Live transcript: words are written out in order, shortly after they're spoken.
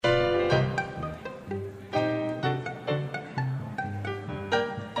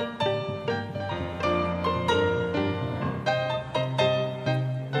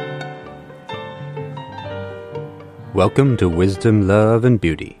Welcome to Wisdom, Love, and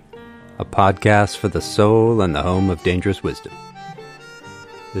Beauty, a podcast for the soul and the home of dangerous wisdom.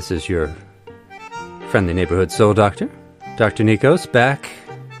 This is your friendly neighborhood soul doctor, Dr. Nikos, back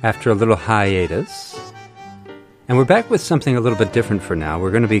after a little hiatus. And we're back with something a little bit different for now.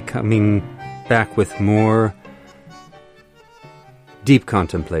 We're going to be coming back with more deep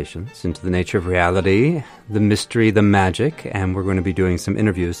contemplations into the nature of reality, the mystery, the magic, and we're going to be doing some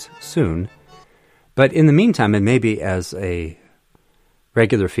interviews soon. But in the meantime, and maybe as a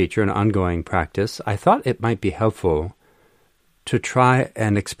regular feature, an ongoing practice, I thought it might be helpful to try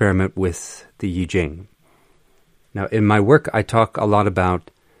an experiment with the I Ching. Now, in my work, I talk a lot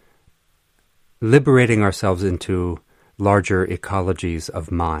about liberating ourselves into larger ecologies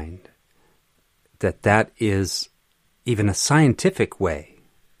of mind. That is even a scientific way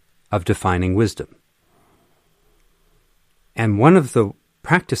of defining wisdom. And one of the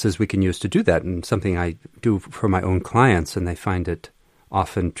practices we can use to do that, and something I do for my own clients, and they find it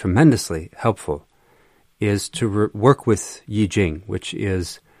often tremendously helpful, is to work with I Ching, which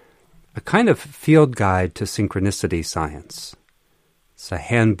is a kind of field guide to synchronicity science. It's a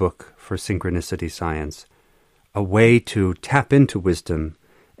handbook for synchronicity science, a way to tap into wisdom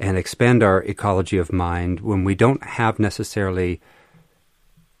and expand our ecology of mind when we don't have necessarily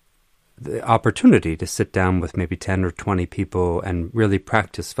the opportunity to sit down with maybe 10 or 20 people and really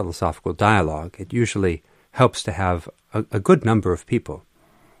practice philosophical dialogue. It usually helps to have a good number of people.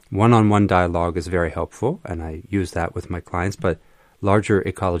 One-on-one dialogue is very helpful, and I use that with my clients, but larger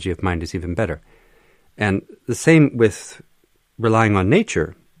ecology of mind is even better. And the same with relying on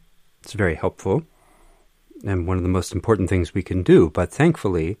nature. It's very helpful and one of the most important things we can do. But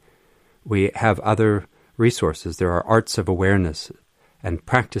thankfully, we have other resources. There are arts of awareness and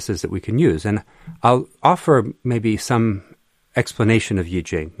practices that we can use. And I'll offer maybe some explanation of I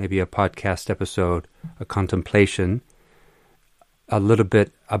Ching, maybe a podcast episode, a contemplation, a little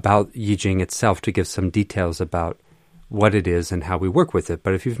bit about I Ching itself to give some details about what it is and how we work with it.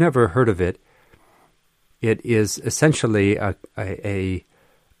 But if you've never heard of it, it is essentially a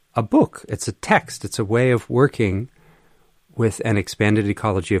book. It's a text. It's a way of working with an expanded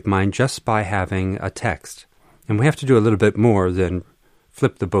ecology of mind just by having a text. And we have to do a little bit more than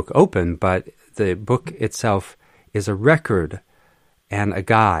flip the book open, but the book itself is a record and a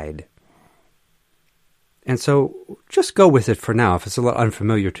guide. And so just go with it for now. If it's a little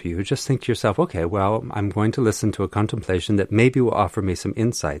unfamiliar to you, just think to yourself, okay, well, I'm going to listen to a contemplation that maybe will offer me some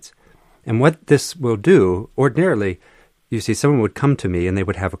insights. And what this will do, ordinarily, you see, someone would come to me and they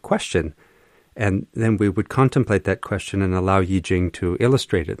would have a question, and then we would contemplate that question and allow I Ching to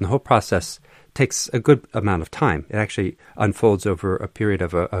illustrate it. And the whole process takes a good amount of time. It actually unfolds over a period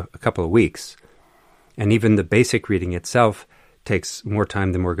of a couple of weeks. And even the basic reading itself takes more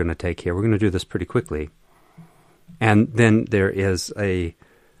time than we're going to take here. We're going to do this pretty quickly. And then there is a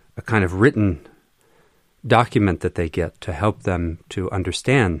kind of written document that they get to help them to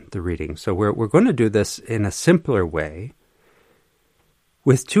understand the reading. So we're going to do this in a simpler way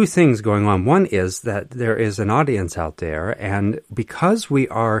with two things going on. One is that there is an audience out there, and because we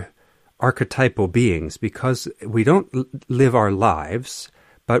are archetypal beings, because we don't live our lives,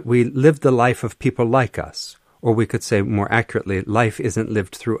 but we live the life of people like us, or we could say more accurately, life isn't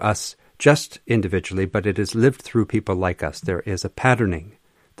lived through us just individually, but it is lived through people like us. There is a patterning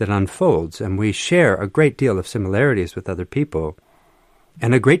that unfolds, and we share a great deal of similarities with other people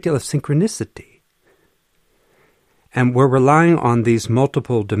and a great deal of synchronicity. And we're relying on these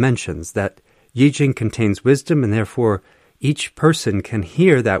multiple dimensions, that I Ching contains wisdom, and therefore each person can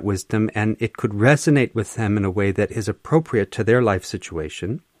hear that wisdom, and it could resonate with them in a way that is appropriate to their life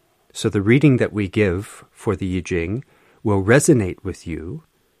situation. So the reading that we give for the I Ching will resonate with you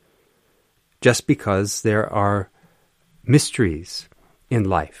just because there are mysteries in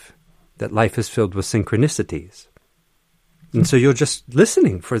life, that life is filled with synchronicities. And so you're just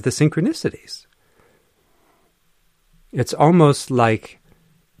listening for the synchronicities. It's almost like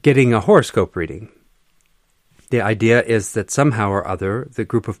getting a horoscope reading. The idea is that somehow or other, the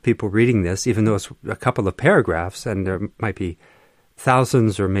group of people reading this, even though it's a couple of paragraphs, and there might be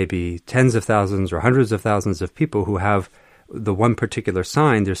thousands or maybe tens of thousands or hundreds of thousands of people who have the one particular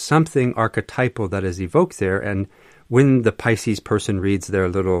sign, there's something archetypal that is evoked there. And when the Pisces person reads their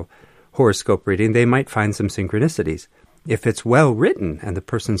little horoscope reading, they might find some synchronicities. If it's well written and the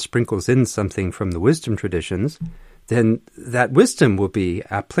person sprinkles in something from the wisdom traditions, then that wisdom will be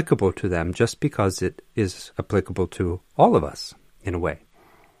applicable to them just because it is applicable to all of us in a way.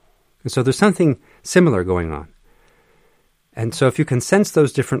 And so there's something similar going on. And so if you can sense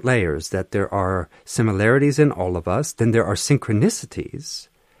those different layers, that there are similarities in all of us, then there are synchronicities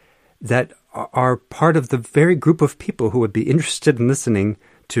that are part of the very group of people who would be interested in listening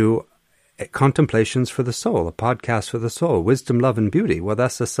to Contemplations for the Soul, a podcast for the soul, wisdom, love, and beauty. Well,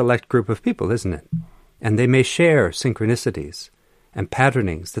 that's a select group of people, isn't it? And they may share synchronicities and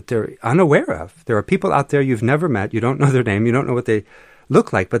patternings that they're unaware of. There are people out there you've never met, you don't know their name, you don't know what they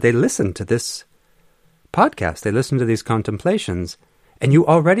look like, but they listen to this podcast, they listen to these contemplations, and you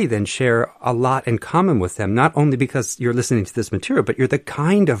already then share a lot in common with them, not only because you're listening to this material, but you're the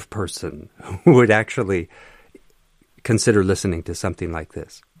kind of person who would actually consider listening to something like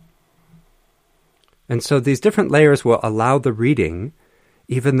this. And so these different layers will allow the reading,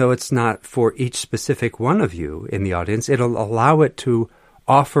 even though it's not for each specific one of you in the audience, it'll allow it to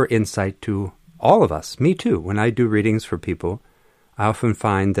offer insight to all of us, me too. When I do readings for people, I often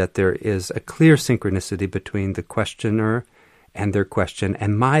find that there is a clear synchronicity between the questioner and their question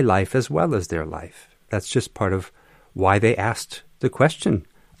and my life as well as their life. That's just part of why they asked the question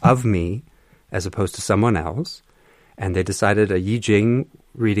of me as opposed to someone else. And they decided a Yi Jing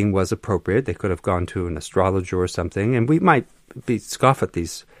reading was appropriate. They could have gone to an astrologer or something, and we might scoff at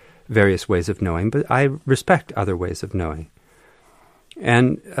these various ways of knowing, but I respect other ways of knowing.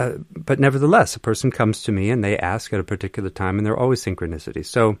 And but nevertheless, a person comes to me and they ask at a particular time, and there are always synchronicities.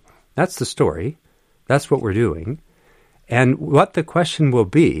 So that's the story. That's what we're doing. And what the question will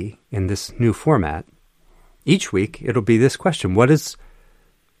be in this new format, each week it'll be this question: what is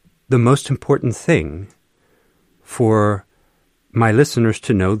the most important thing for my listeners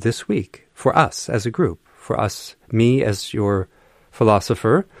to know this week, for us as a group, for us, me as your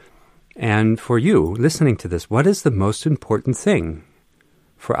philosopher, and for you listening to this? What is the most important thing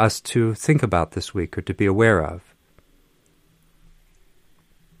for us to think about this week or to be aware of?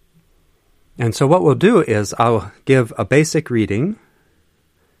 And so what we'll do is I'll give a basic reading,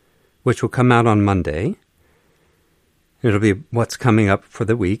 which will come out on Monday. It'll be what's coming up for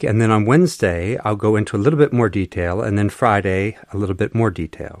the week. And then on Wednesday, I'll go into a little bit more detail. And then Friday, a little bit more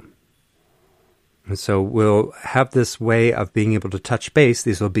detail. And so we'll have this way of being able to touch base.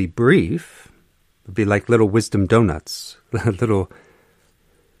 These will be brief. It'll be like little wisdom donuts, little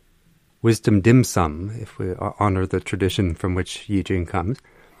wisdom dim sum, if we honor the tradition from which Yi Jing comes.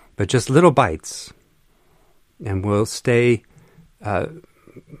 But just little bites. And we'll stay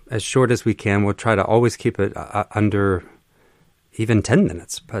as short as we can. We'll try to always keep it under even 10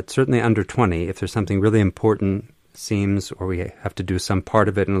 minutes, but certainly under 20. If there's something really important seems, or we have to do some part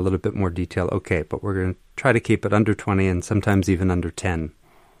of it in a little bit more detail, okay, but we're going to try to keep it under 20 and sometimes even under 10.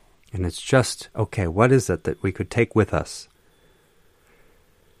 And it's just, okay, what is it that we could take with us?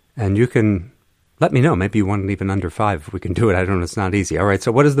 And you can let me know. Maybe you want it even under 5 if we can do it. I don't know. It's not easy. All right,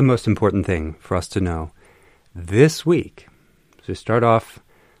 so what is the most important thing for us to know this week? So we start off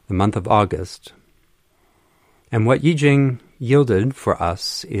the month of August. And what Yi Jing yielded for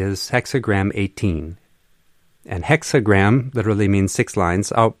us is hexagram 18. And hexagram literally means 6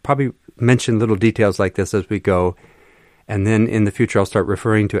 lines. I'll probably mention little details like this as we go. And then in the future, I'll start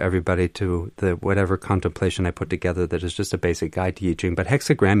referring to everybody to the whatever contemplation I put together that is just a basic guide to Yi Jing. But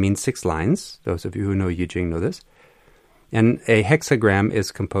hexagram means 6 lines. Those of you who know Yi Jing know this. And a hexagram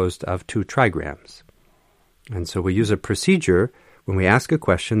is composed of 2 trigrams. And so we use a procedure. When we ask a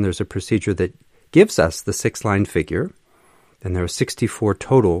question, there's a procedure that gives us the 6-line figure. Then there are 64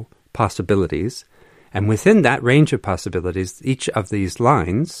 total possibilities. And within that range of possibilities, each of these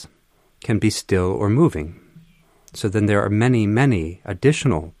lines can be still or moving. So then there are many, many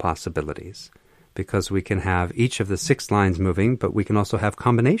additional possibilities, because we can have each of the 6 lines moving, but we can also have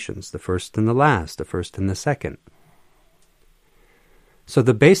combinations, the first and the last, the first and the second. So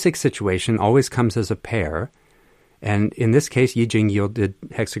the basic situation always comes as a pair, and in this case, Yi Jing yielded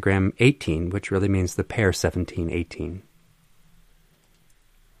hexagram 18, which really means the pair 1718.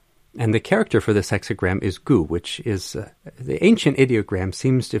 And the character for this hexagram is gu, which is, the ancient ideogram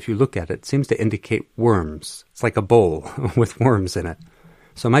seems to, if you look at it, seems to indicate worms. It's like a bowl with worms in it.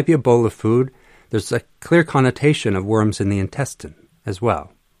 So it might be a bowl of food. There's a clear connotation of worms in the intestine as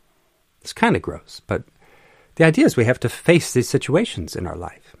well. It's kind of gross, but the idea is we have to face these situations in our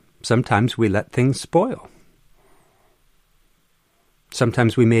life. Sometimes we let things spoil.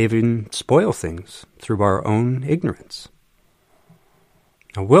 Sometimes we may even spoil things through our own ignorance.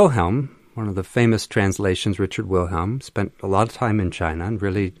 Now, Wilhelm, one of the famous translations, Richard Wilhelm, spent a lot of time in China and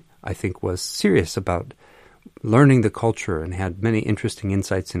really, I think, was serious about learning the culture and had many interesting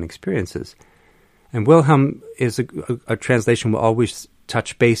insights and experiences. And Wilhelm is a translation we'll always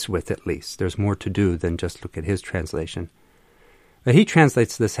touch base with, at least. There's more to do than just look at his translation. But he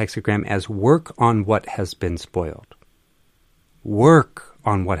translates this hexagram as work on what has been spoiled. Work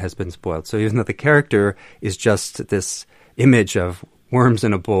on what has been spoiled. So even though the character is just this image of worms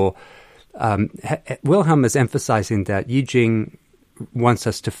in a bowl, Wilhelm is emphasizing that Yi Jing wants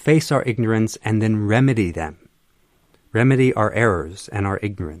us to face our ignorance and then remedy them. Remedy our errors and our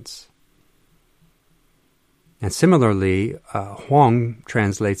ignorance. And similarly, Huang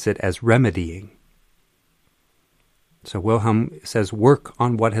translates it as remedying. So Wilhelm says, work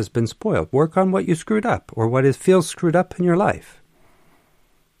on what has been spoiled. Work on what you screwed up or what feels screwed up in your life.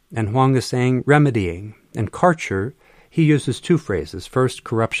 And Huang is saying remedying. And Karcher, he uses two phrases. First,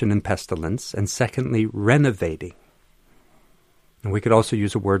 corruption and pestilence. And secondly, renovating. And we could also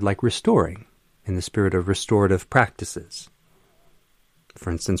use a word like restoring in the spirit of restorative practices. For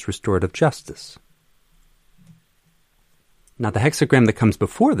instance, restorative justice. Now, the hexagram that comes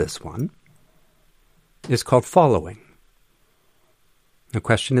before this one is called following. The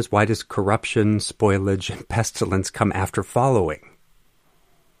question is, why does corruption, spoilage, and pestilence come after following?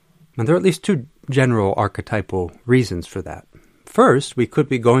 And there are at least two general archetypal reasons for that. First, we could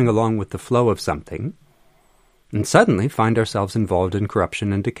be going along with the flow of something and suddenly find ourselves involved in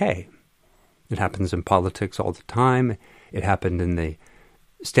corruption and decay. It happens in politics all the time. It happened in the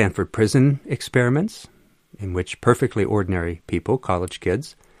Stanford prison experiments, in which perfectly ordinary people, college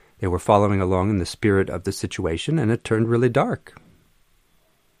kids, they were following along in the spirit of the situation, and it turned really dark.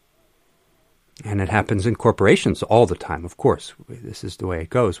 And it happens in corporations all the time, of course. This is the way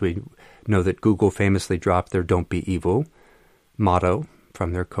it goes. We know that Google famously dropped their "Don't be evil" motto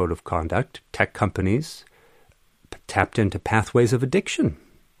from their code of conduct. Tech companies tapped into pathways of addiction.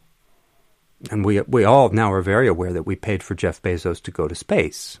 And we all now are very aware that we paid for Jeff Bezos to go to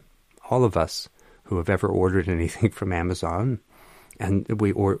space. All of us who have ever ordered anything from Amazon. And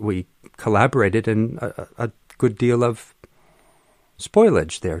we collaborated in a good deal of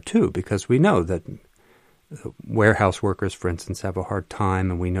spoilage there, too, because we know that warehouse workers, for instance, have a hard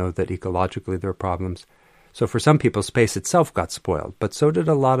time, and we know that ecologically there are problems. So for some people, space itself got spoiled, but so did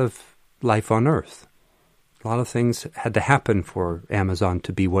a lot of life on Earth. A lot of things had to happen for Amazon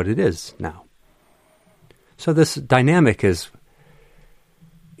to be what it is now. So this dynamic it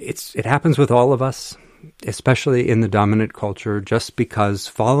happens with all of us, especially in the dominant culture, just because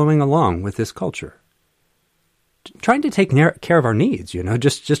following along with this culture, trying to take care of our needs,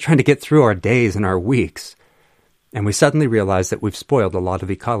 just trying to get through our days and our weeks. And we suddenly realize that we've spoiled a lot of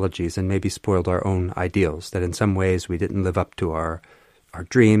ecologies and maybe spoiled our own ideals, that in some ways we didn't live up to our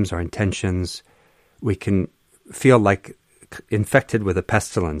dreams, our intentions. We can feel like infected with a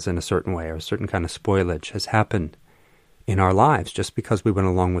pestilence in a certain way, or a certain kind of spoilage has happened in our lives just because we went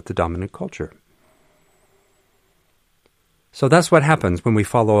along with the dominant culture. So that's what happens when we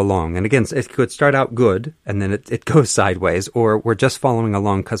follow along. And again, it could start out good, and then it goes sideways, or we're just following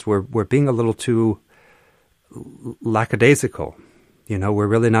along because we're being a little too lackadaisical. We're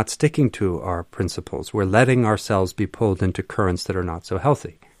really not sticking to our principles. We're letting ourselves be pulled into currents that are not so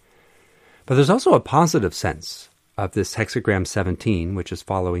healthy. But there's also a positive sense of this hexagram 17, which is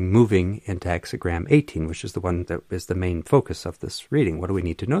moving into hexagram 18, which is the one that is the main focus of this reading. What do we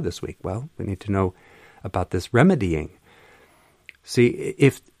need to know this week? Well, we need to know about this remedying. See,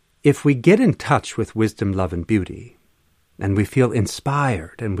 if we get in touch with wisdom, love, and beauty, and we feel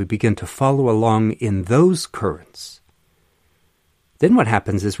inspired, and we begin to follow along in those currents, then what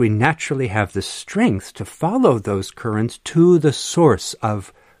happens is we naturally have the strength to follow those currents to the source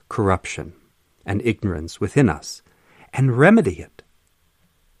of corruption and ignorance within us, and remedy it.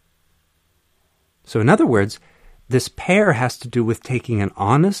 So in other words, this pair has to do with taking an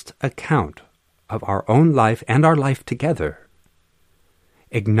honest account of our own life and our life together,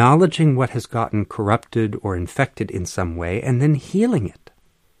 acknowledging what has gotten corrupted or infected in some way, and then healing it.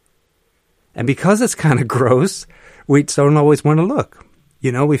 And because it's kind of gross, we don't always want to look.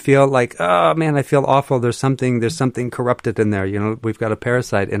 We feel like, oh man, I feel awful. There's something corrupted in there. We've got a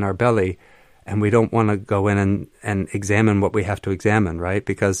parasite in our belly, and we don't want to go in and examine what we have to examine, right?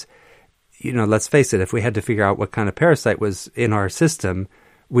 Because, let's face it, if we had to figure out what kind of parasite was in our system,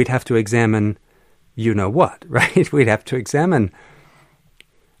 we'd have to examine what, right? We'd have to examine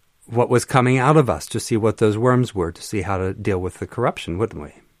what was coming out of us to see what those worms were, to see how to deal with the corruption, wouldn't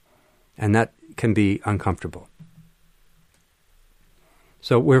we? And that can be uncomfortable.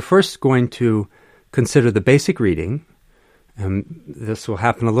 So we're first going to consider the basic reading. This will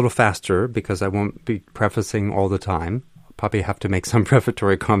happen a little faster because I won't be prefacing all the time. I'll probably have to make some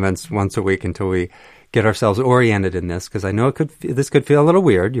prefatory comments once a week until we get ourselves oriented in this, because I know this could feel a little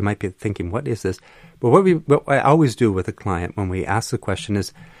weird. You might be thinking, what is this? But what I always do with a client when we ask the question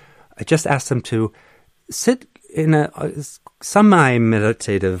is, I just ask them to sit in a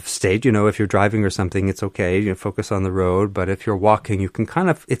semi-meditative state. If you're driving or something, it's okay. Focus on the road. But if you're walking, you can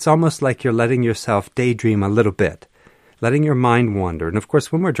it's almost like you're letting yourself daydream a little bit. letting your mind wander. And of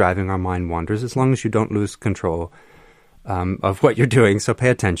course, when we're driving, our mind wanders, as long as you don't lose control of what you're doing. So pay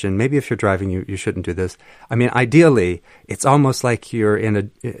attention. Maybe if you're driving, you shouldn't do this. I mean, ideally, it's almost like you're in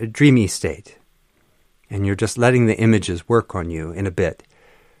a dreamy state, and you're just letting the images work on you in a bit,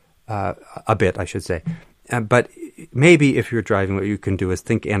 I should say. But maybe if you're driving, what you can do is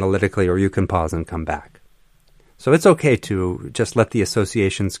think analytically, or you can pause and come back. So it's okay to just let the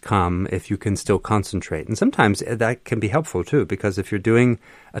associations come if you can still concentrate. And sometimes that can be helpful too, because if you're doing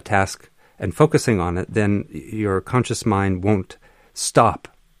a task and focusing on it, then your conscious mind won't stop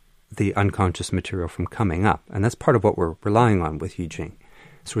the unconscious material from coming up. And that's part of what we're relying on with Yijing.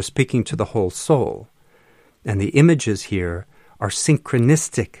 So we're speaking to the whole soul. And the images here are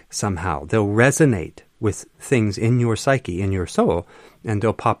synchronistic somehow. They'll resonate with things in your psyche, in your soul, and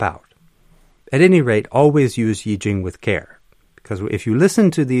they'll pop out. At any rate, always use Yijing with care. Because if you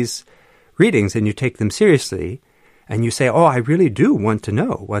listen to these readings and you take them seriously, and you say, oh, I really do want to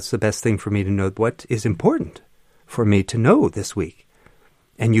know what's the best thing for me to know, what is important for me to know this week.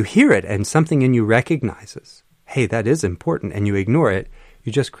 And you hear it and something in you recognizes, hey, that is important, and you ignore it,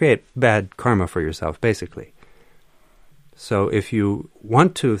 you just create bad karma for yourself, basically. So if you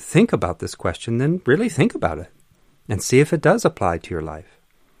want to think about this question, then really think about it and see if it does apply to your life.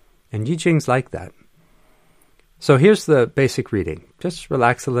 And Yijing's like that. So here's the basic reading. Just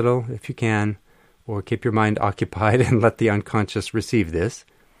relax a little if you can, or keep your mind occupied and let the unconscious receive this,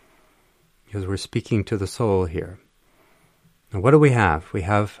 because we're speaking to the soul here. Now what do we have? We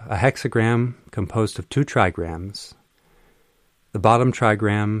have a hexagram composed of 2 trigrams. The bottom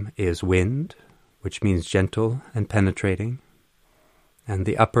trigram is wind, which means gentle and penetrating. And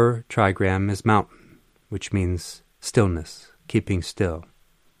the upper trigram is mountain, which means stillness, keeping still.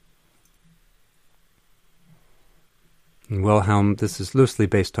 And Wilhelm, this is loosely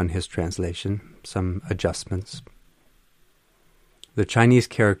based on his translation, some adjustments. The Chinese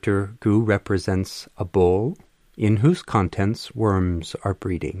character Gu represents a bowl in whose contents worms are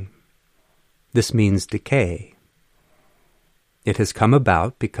breeding. This means decay. It has come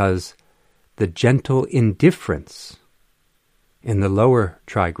about because the gentle indifference in the lower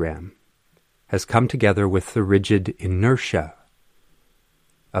trigram has come together with the rigid inertia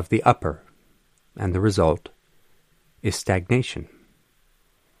of the upper, and the result is stagnation.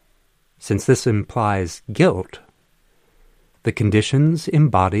 Since this implies guilt, the conditions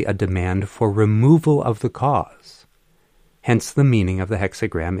embody a demand for removal of the cause. Hence the meaning of the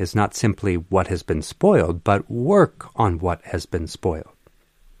hexagram is not simply what has been spoiled, but work on what has been spoiled.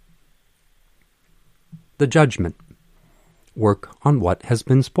 The judgment, work on what has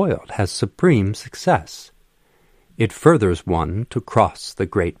been spoiled, has supreme success. It furthers one to cross the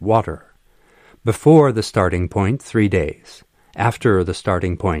great water. Before the starting point, 3 days. After the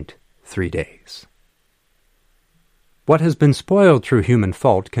starting point, 3 days. What has been spoiled through human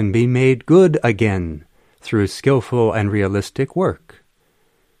fault can be made good again through skillful and realistic work.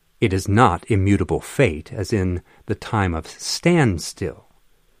 It is not immutable fate, as in the time of standstill.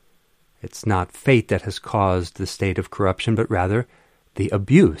 It's not fate that has caused the state of corruption, but rather the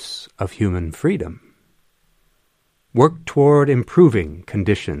abuse of human freedom. Work toward improving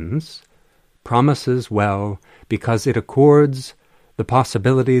conditions promises well because it accords the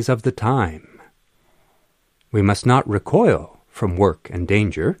possibilities of the time. We must not recoil from work and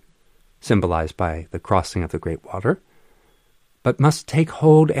danger, symbolized by the crossing of the great water, but must take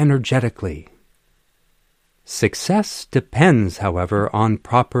hold energetically. Success depends, however, on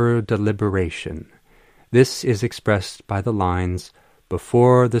proper deliberation. This is expressed by the lines,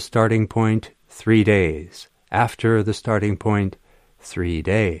 before the starting point, 3 days. After the starting point, 3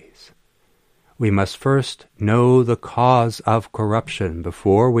 days. We must first know the cause of corruption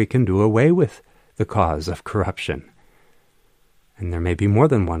before we can do away with the cause of corruption. And there may be more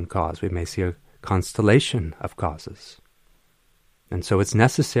than one cause. We may see a constellation of causes. And so it's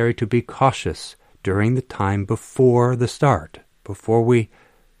necessary to be cautious during the time before the start, before we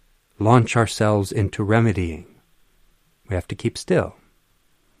launch ourselves into remedying. We have to keep still.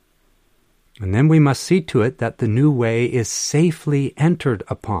 And then we must see to it that the new way is safely entered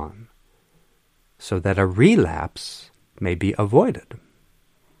upon, so that a relapse may be avoided.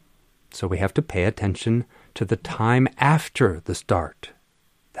 So we have to pay attention to the time after the start,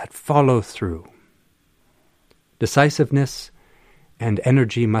 that follow-through. Decisiveness and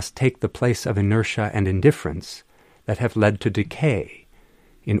energy must take the place of inertia and indifference that have led to decay,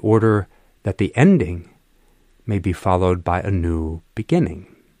 in order that the ending may be followed by a new beginning.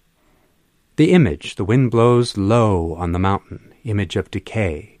 The image, the wind blows low on the mountain, image of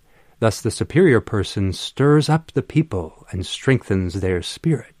decay. Thus the superior person stirs up the people and strengthens their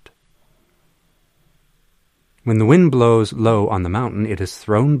spirit. When the wind blows low on the mountain, it is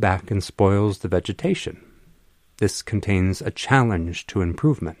thrown back and spoils the vegetation. This contains a challenge to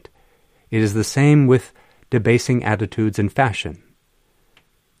improvement. It is the same with debasing attitudes and fashion.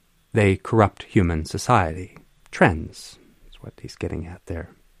 They corrupt human society. Trends is what he's getting at there.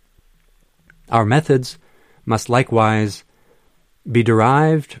 Our methods must likewise be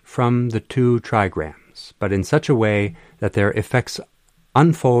derived from the two trigrams, but in such a way that their effects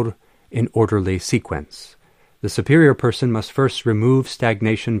unfold in orderly sequence. The superior person must first remove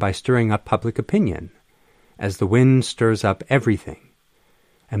stagnation by stirring up public opinion, as the wind stirs up everything,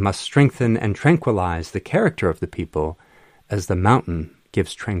 and must strengthen and tranquilize the character of the people as the mountain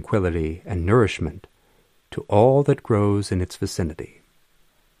gives tranquility and nourishment to all that grows in its vicinity.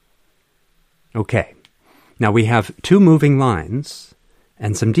 Okay, now we have two moving lines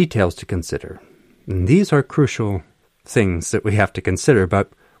and some details to consider. And these are crucial things that we have to consider,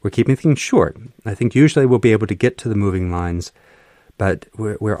 but we're keeping things short. I think usually we'll be able to get to the moving lines, but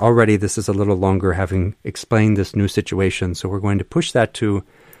we're already, this is a little longer, having explained this new situation, so we're going to push that to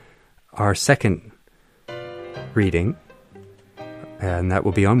our second reading, and that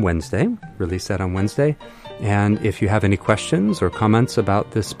will be on Wednesday. Release that on Wednesday. And if you have any questions or comments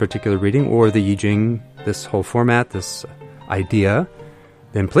about this particular reading or the Yi Jing, this whole format, this idea,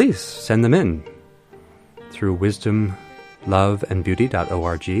 then please send them in through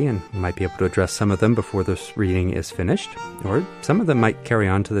wisdomloveandbeauty.org, and we might be able to address some of them before this reading is finished, or some of them might carry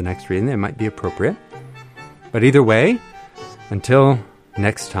on to the next reading. They might be appropriate. But either way, until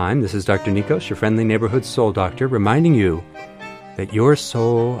next time, this is Dr. Nikos, your friendly neighborhood soul doctor, reminding you that your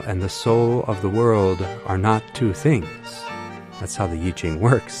soul and the soul of the world are not two things. That's how the Yi Jing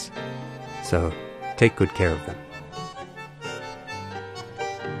works. So take good care of them.